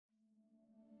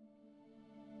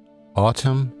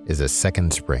Autumn is a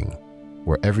second spring,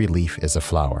 where every leaf is a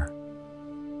flower.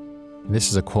 And this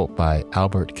is a quote by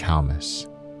Albert Camus.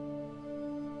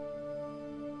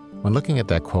 When looking at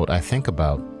that quote, I think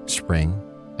about spring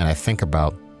and I think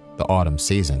about the autumn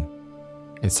season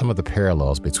and some of the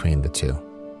parallels between the two.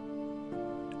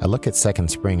 I look at second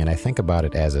spring and I think about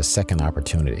it as a second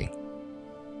opportunity,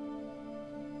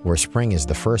 where spring is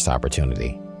the first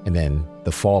opportunity and then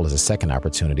the fall is a second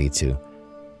opportunity to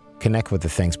connect with the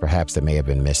things perhaps that may have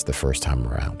been missed the first time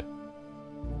around.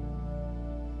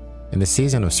 In the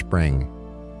season of spring,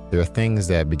 there are things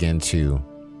that begin to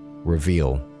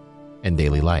reveal in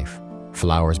daily life.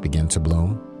 Flowers begin to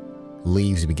bloom,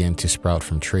 leaves begin to sprout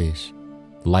from trees,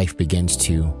 life begins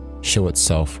to show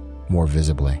itself more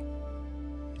visibly.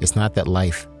 It's not that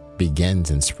life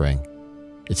begins in spring,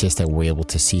 it's just that we're able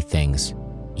to see things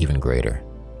even greater.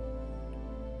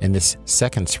 In this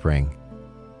second spring,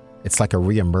 it's like a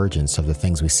reemergence of the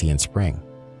things we see in spring.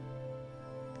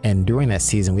 And during that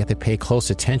season, we have to pay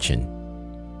close attention.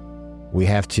 We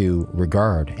have to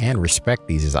regard and respect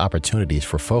these as opportunities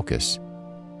for focus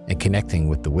and connecting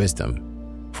with the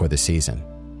wisdom for the season.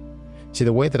 See,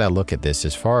 the way that I look at this,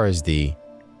 as far as the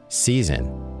season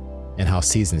and how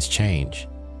seasons change,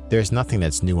 there's nothing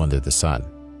that's new under the sun.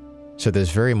 So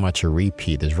there's very much a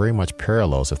repeat. There's very much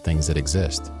parallels of things that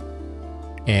exist.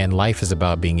 And life is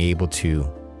about being able to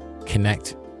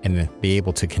connect and be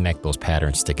able to connect those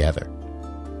patterns together.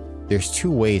 There's two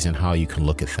ways in how you can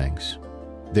look at things.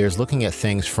 There's looking at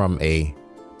things from a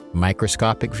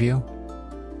microscopic view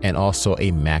and also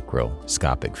a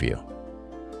macroscopic view.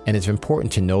 And it's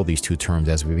important to know these two terms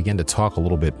as we begin to talk a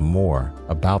little bit more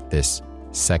about this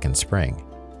second spring,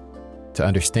 to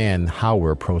understand how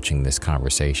we're approaching this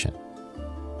conversation.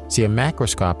 See, a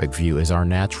macroscopic view is our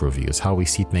natural view. It's how we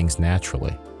see things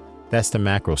naturally. That's the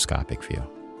macroscopic view.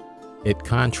 It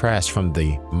contrasts from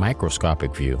the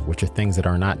microscopic view, which are things that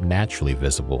are not naturally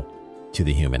visible to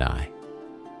the human eye.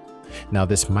 Now,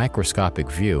 this microscopic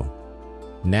view,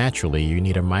 naturally, you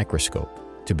need a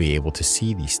microscope to be able to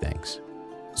see these things.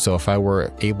 So if I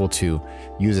were able to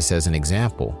use this as an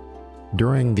example,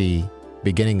 during the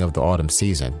beginning of the autumn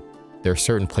season, there are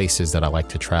certain places that I like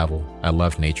to travel. I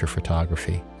love nature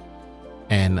photography.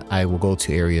 And I will go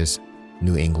to areas,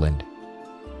 New England,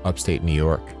 upstate New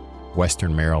York,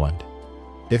 Western Maryland,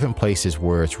 different places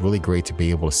where it's really great to be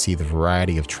able to see the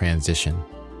variety of transition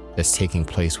that's taking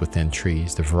place within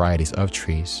trees, the varieties of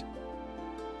trees,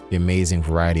 the amazing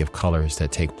variety of colors that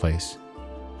take place.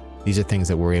 These are things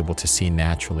that we're able to see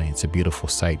naturally. It's a beautiful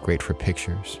sight, great for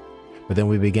pictures. But then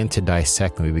we begin to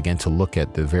dissect and we begin to look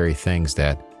at the very things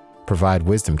that provide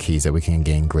wisdom keys that we can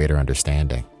gain greater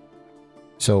understanding.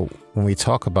 So when we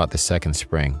talk about the second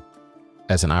spring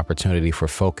as an opportunity for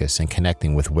focus and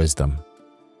connecting with wisdom,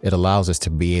 it allows us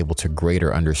to be able to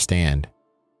greater understand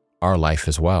our life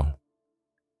as well.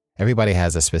 Everybody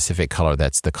has a specific color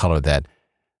that's the color that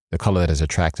is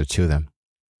attractive to them.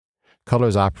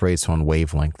 Colors operates on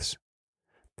wavelengths.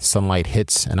 Sunlight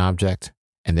hits an object,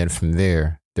 and then from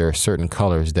there are certain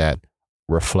colors that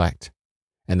reflect.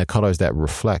 And the colors that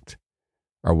reflect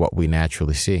are what we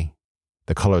naturally see.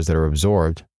 The colors that are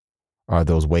absorbed are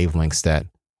those wavelengths that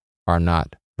are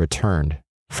not returned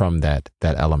from that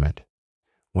element.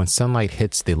 When sunlight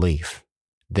hits the leaf,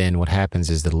 then what happens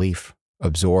is the leaf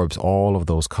absorbs all of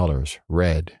those colors: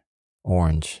 red,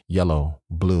 orange, yellow,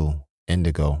 blue,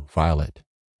 indigo, violet.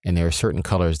 And there are certain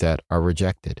colors that are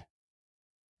rejected.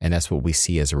 And that's what we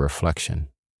see as a reflection.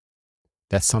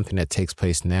 That's something that takes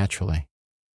place naturally.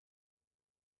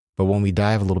 But when we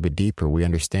dive a little bit deeper, we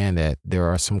understand that there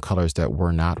are some colors that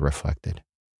were not reflected.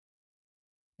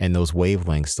 And those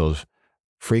wavelengths, those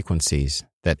frequencies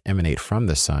that emanate from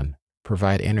the sun,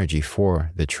 provide energy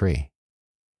for the tree.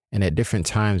 And at different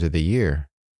times of the year,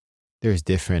 there's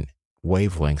different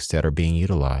wavelengths that are being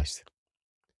utilized.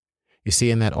 You see,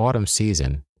 in that autumn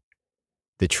season,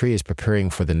 the tree is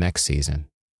preparing for the next season.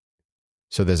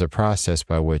 So there's a process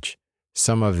by which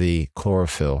some of the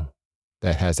chlorophyll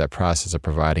that has that process of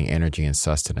providing energy and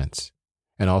sustenance,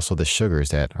 and also the sugars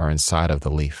that are inside of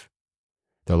the leaf.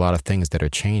 There are a lot of things that are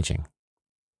changing.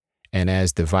 And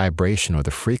as the vibration or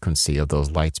the frequency of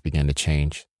those lights begin to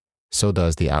change, so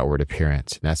does the outward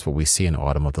appearance. And that's what we see in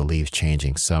autumn, of the leaves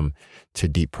changing, some to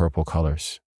deep purple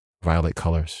colors, violet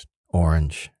colors,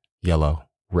 orange, yellow,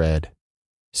 red,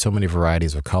 so many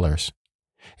varieties of colors.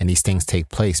 And these things take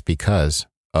place because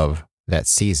of that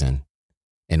season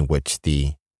in which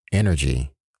the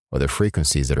energy or the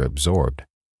frequencies that are absorbed,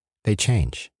 they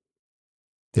change.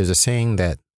 There's a saying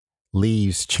that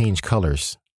leaves change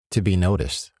colors to be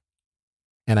noticed.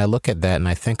 And I look at that and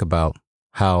I think about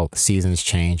how seasons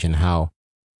change and how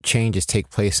changes take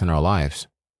place in our lives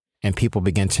and people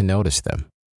begin to notice them.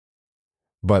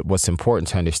 But what's important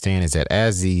to understand is that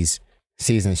as these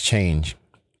seasons change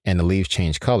and the leaves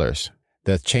change colors,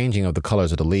 the changing of the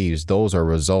colors of the leaves, those are a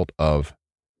result of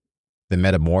the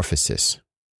metamorphosis,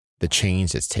 the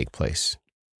change that's take place.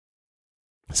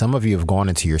 Some of you have gone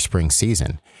into your spring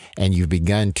season and you've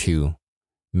begun to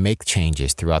make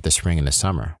changes throughout the spring and the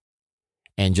summer.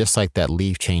 And just like that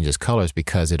leaf changes colors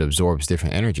because it absorbs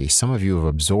different energies, some of you have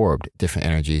absorbed different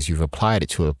energies, you've applied it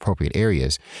to appropriate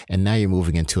areas, and now you're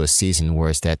moving into a season where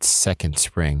it's that second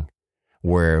spring,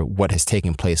 where what has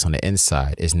taken place on the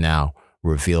inside is now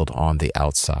revealed on the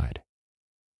outside.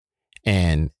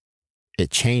 And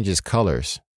it changes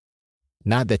colors,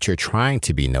 not that you're trying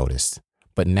to be noticed,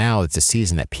 but now it's a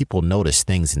season that people notice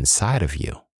things inside of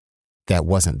you that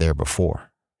wasn't there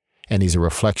before. And these are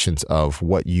reflections of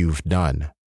what you've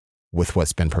done with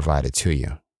what's been provided to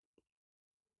you.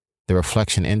 The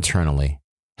reflection internally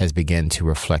has begun to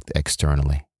reflect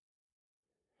externally.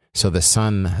 So the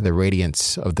sun, the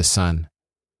radiance of the sun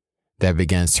that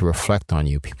begins to reflect on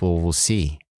you, people will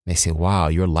see. They say, wow,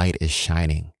 your light is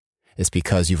shining. It's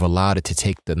because you've allowed it to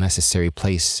take the necessary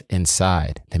place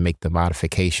inside, to make the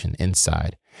modification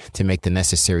inside, to make the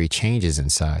necessary changes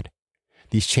inside.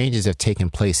 These changes have taken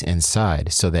place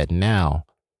inside so that now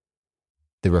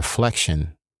the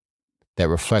reflection that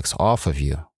reflects off of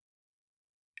you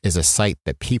is a sight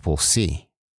that people see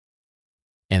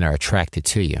and are attracted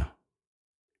to you.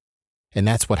 And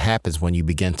that's what happens when you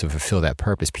begin to fulfill that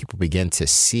purpose. People begin to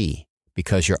see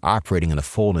because you're operating in the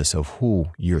fullness of who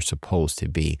you're supposed to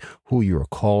be, who you are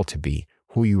called to be,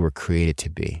 who you were created to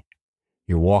be.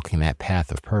 You're walking that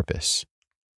path of purpose.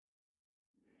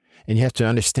 And you have to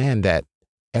understand that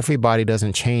everybody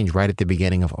doesn't change right at the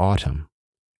beginning of autumn.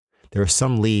 There are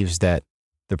some leaves that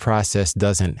the process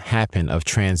doesn't happen of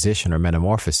transition or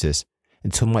metamorphosis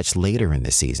until much later in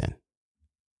the season.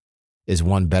 Is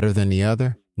one better than the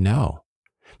other? No,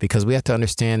 because we have to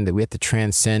understand that we have to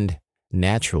transcend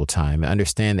natural time and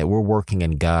understand that we're working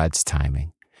in God's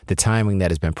timing, the timing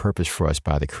that has been purposed for us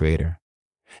by the Creator.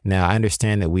 Now, I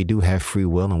understand that we do have free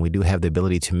will and we do have the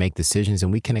ability to make decisions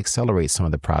and we can accelerate some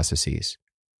of the processes.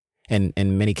 And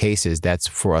in many cases, that's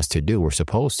for us to do. We're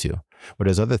supposed to. But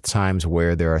there's other times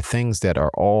where there are things that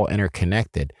are all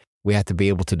interconnected. We have to be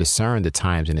able to discern the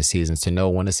times and the seasons to know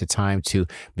when it's the time to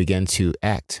begin to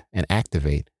act and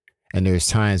activate. And there's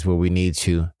times where we need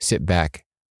to sit back,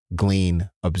 glean,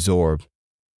 absorb,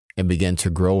 and begin to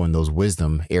grow in those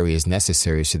wisdom areas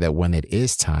necessary so that when it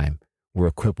is time, we're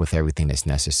equipped with everything that's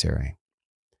necessary.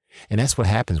 And that's what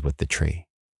happens with the tree.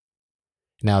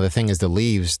 Now, the thing is, the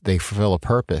leaves, they fulfill a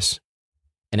purpose.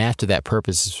 And after that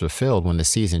purpose is fulfilled, when the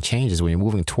season changes, when you're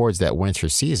moving towards that winter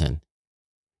season,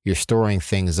 you're storing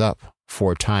things up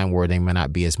for a time where they may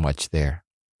not be as much there.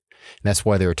 And that's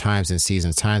why there are times in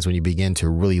seasons, times when you begin to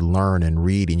really learn and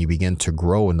read and you begin to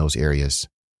grow in those areas.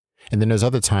 And then there's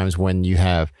other times when you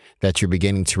have that you're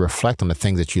beginning to reflect on the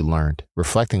things that you learned,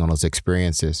 reflecting on those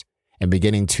experiences and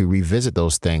beginning to revisit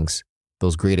those things,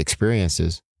 those great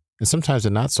experiences, and sometimes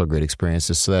they're not so great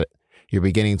experiences, so that you're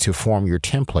beginning to form your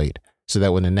template so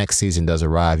that when the next season does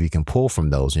arrive, you can pull from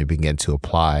those and you begin to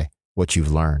apply what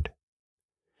you've learned.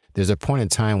 There's a point in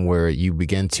time where you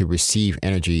begin to receive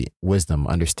energy, wisdom,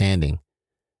 understanding,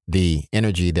 the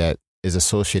energy that is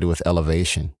associated with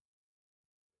elevation.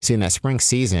 See, in that spring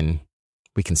season,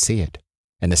 we can see it.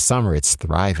 In the summer, it's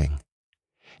thriving.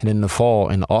 And in the fall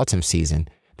and the autumn season,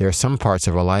 there are some parts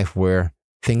of our life where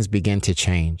things begin to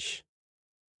change.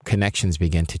 Connections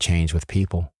begin to change with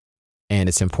people. And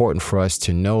it's important for us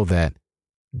to know that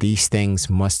these things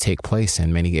must take place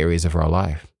in many areas of our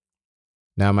life.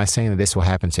 Now, am I saying that this will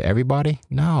happen to everybody?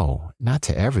 No, not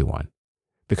to everyone.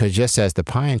 Because just as the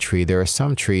pine tree, there are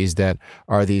some trees that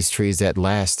are these trees that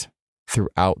last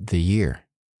throughout the year.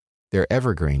 They're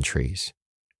evergreen trees.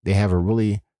 They have a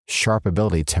really sharp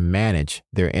ability to manage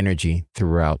their energy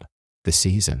throughout the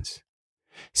seasons.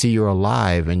 See, you're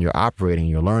alive and you're operating,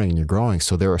 you're learning, and you're growing.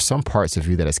 So there are some parts of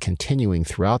you that is continuing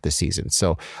throughout the season.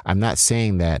 So I'm not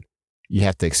saying that you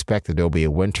have to expect that there'll be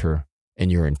a winter in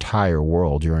your entire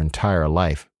world, your entire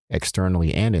life,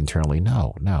 externally and internally.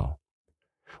 No.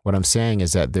 What I'm saying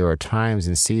is that there are times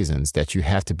and seasons that you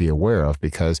have to be aware of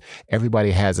because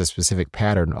everybody has a specific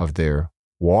pattern of their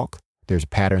walk. There's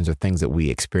patterns of things that we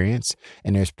experience,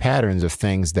 and there's patterns of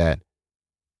things that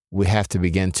we have to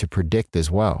begin to predict as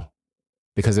well.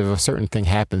 Because if a certain thing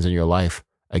happens in your life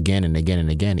again and again and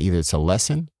again, either it's a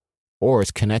lesson or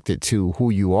it's connected to who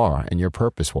you are and your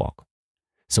purpose walk.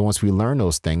 So once we learn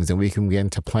those things, then we can begin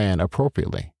to plan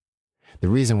appropriately. The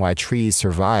reason why trees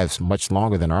survive much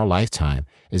longer than our lifetime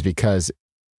is because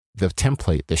the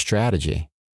template, the strategy,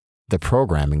 the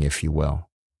programming, if you will,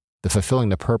 the fulfilling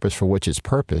the purpose for which it's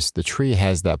purposed, the tree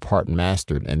has that part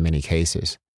mastered in many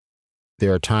cases.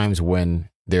 There are times when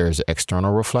there's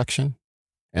external reflection,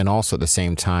 and also at the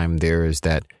same time, there is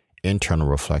that internal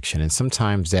reflection. And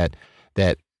sometimes that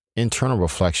internal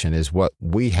reflection is what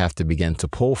we have to begin to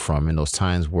pull from in those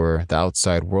times where the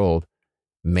outside world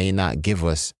may not give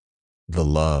us the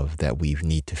love that we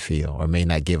need to feel, or may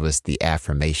not give us the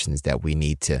affirmations that we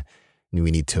need to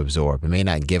absorb. It may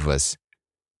not give us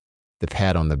the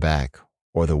pat on the back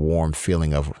or the warm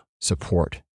feeling of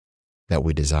support that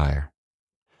we desire.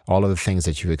 All of the things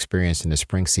that you've experienced in the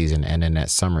spring season and in that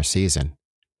summer season,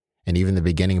 and even the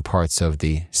beginning parts of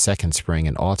the second spring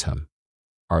and autumn,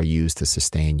 are used to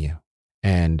sustain you.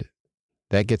 And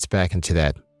that gets back into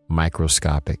that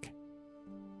microscopic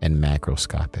and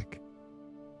macroscopic.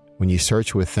 When you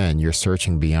search within, you're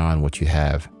searching beyond what you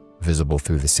have visible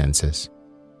through the senses.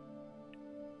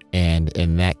 And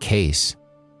in that case,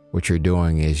 what you're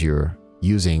doing is you're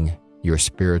using your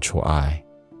spiritual eye.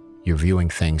 You're viewing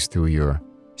things through your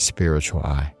spiritual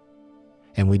eye.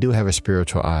 And we do have a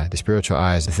spiritual eye. The spiritual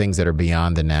eye is the things that are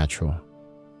beyond the natural.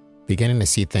 Beginning to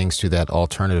see things through that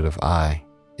alternative eye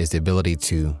is the ability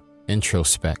to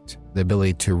introspect, the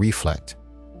ability to reflect,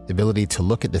 the ability to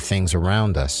look at the things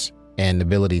around us, and the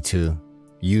ability to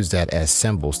use that as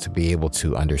symbols to be able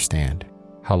to understand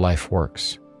how life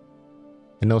works.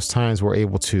 In those times, we're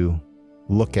able to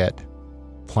look at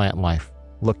plant life,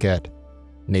 look at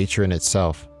nature in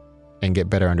itself, and get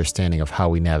better understanding of how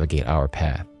we navigate our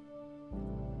path.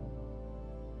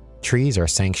 Trees are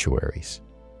sanctuaries.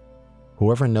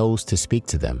 Whoever knows to speak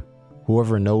to them,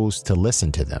 whoever knows to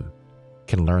listen to them,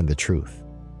 can learn the truth.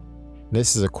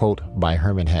 This is a quote by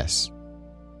Hermann Hesse.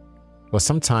 Well,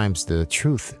 sometimes the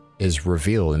truth is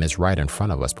revealed and it's right in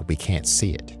front of us, but we can't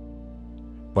see it.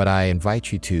 But I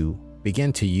invite you to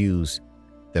begin to use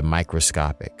the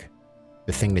microscopic,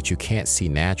 the thing that you can't see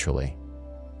naturally,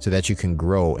 so that you can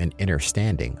grow an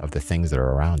understanding of the things that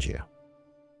are around you.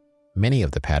 Many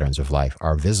of the patterns of life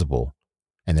are visible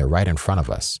and they're right in front of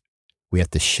us. We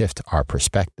have to shift our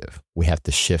perspective. We have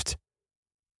to shift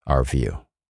our view.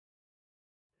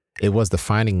 It was the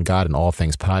Finding God in All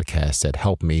Things podcast that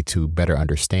helped me to better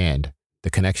understand the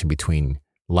connection between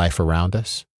life around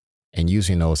us and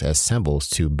using those as symbols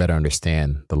to better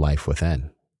understand the life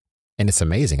within. And it's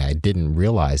amazing. I didn't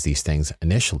realize these things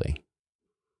initially.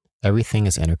 Everything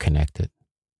is interconnected.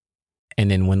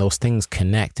 And then when those things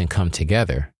connect and come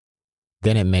together,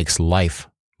 then it makes life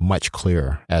much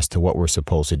clearer as to what we're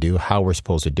supposed to do, how we're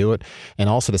supposed to do it, and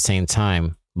also at the same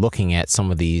time, looking at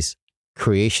some of these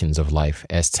creations of life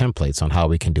as templates on how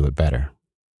we can do it better.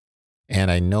 And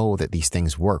I know that these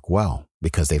things work well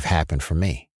because they've happened for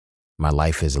me. My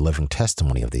life is a living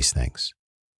testimony of these things.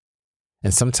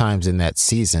 And sometimes in that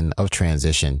season of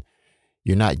transition,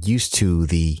 you're not used to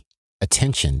the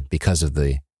attention because of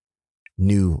the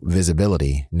new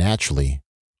visibility naturally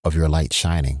of your light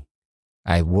shining.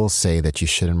 I will say that you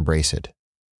should embrace it.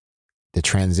 The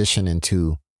transition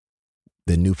into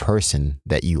the new person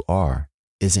that you are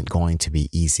isn't going to be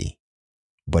easy,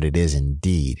 but it is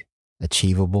indeed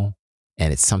achievable.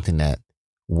 And it's something that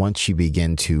once you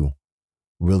begin to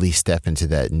really step into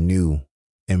that new,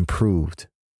 improved,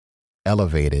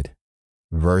 elevated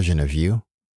version of you,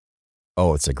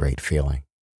 oh, it's a great feeling.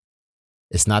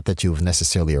 It's not that you've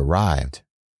necessarily arrived,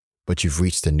 but you've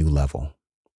reached a new level.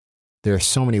 There are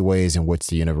so many ways in which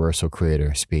the universal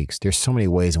creator speaks. There's so many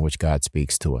ways in which God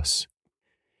speaks to us.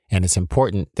 And it's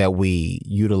important that we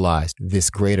utilize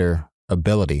this greater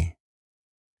ability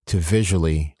to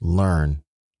visually learn,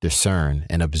 discern,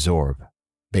 and absorb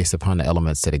based upon the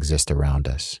elements that exist around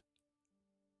us.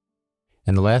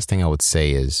 And the last thing I would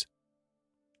say is,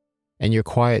 in your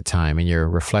quiet time, in your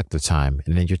reflective time,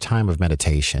 and in your time of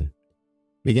meditation,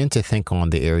 begin to think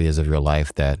on the areas of your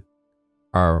life that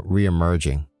are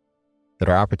reemerging, that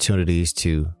are opportunities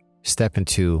to step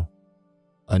into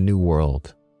a new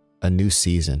world, a new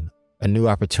season, a new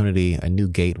opportunity, a new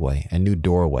gateway, a new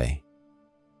doorway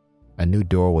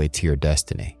to your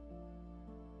destiny.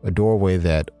 A doorway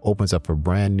that opens up a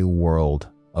brand new world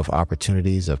of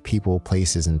opportunities, of people,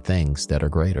 places, and things that are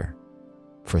greater.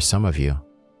 For some of you,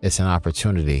 it's an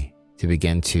opportunity to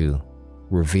begin to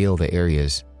reveal the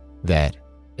areas that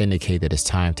indicate that it's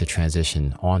time to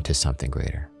transition onto something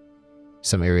greater.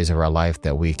 Some areas of our life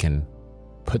that we can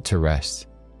put to rest.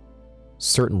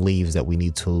 Certain leaves that we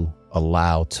need to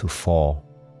allow to fall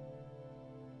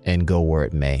and go where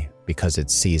it may because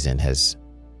its season has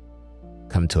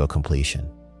come to a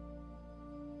completion.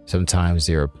 Sometimes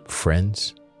there are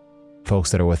friends,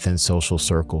 folks that are within social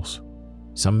circles.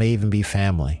 Some may even be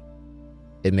family.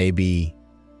 It may be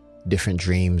different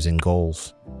dreams and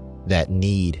goals that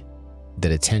need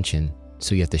that attention,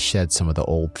 so you have to shed some of the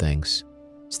old things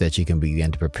so that you can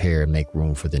begin to prepare and make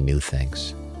room for the new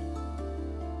things.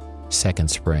 Second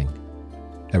spring,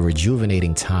 a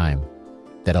rejuvenating time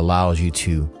that allows you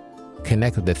to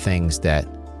connect with the things that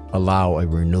allow a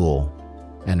renewal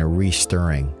and a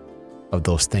restirring of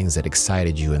those things that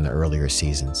excited you in the earlier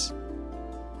seasons.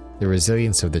 The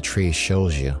resilience of the tree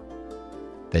shows you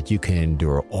that you can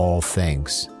endure all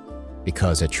things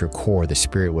because at your core, the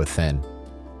spirit within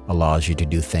allows you to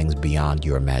do things beyond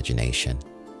your imagination.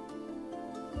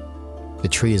 The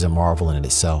tree is a marvel in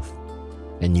itself,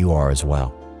 and you are as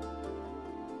well.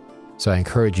 So I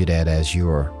encourage you that as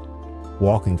you're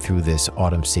walking through this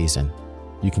autumn season,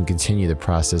 you can continue the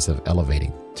process of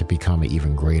elevating to become an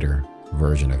even greater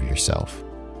version of yourself.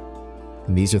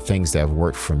 And these are things that have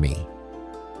worked for me,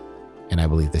 and I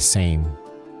believe the same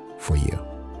for you.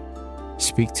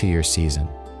 Speak to your season,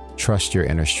 trust your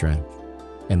inner strength,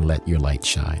 and let your light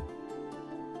shine.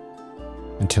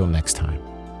 Until next time,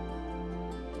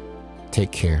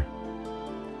 take care,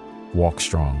 walk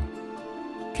strong,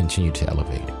 continue to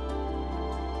elevate.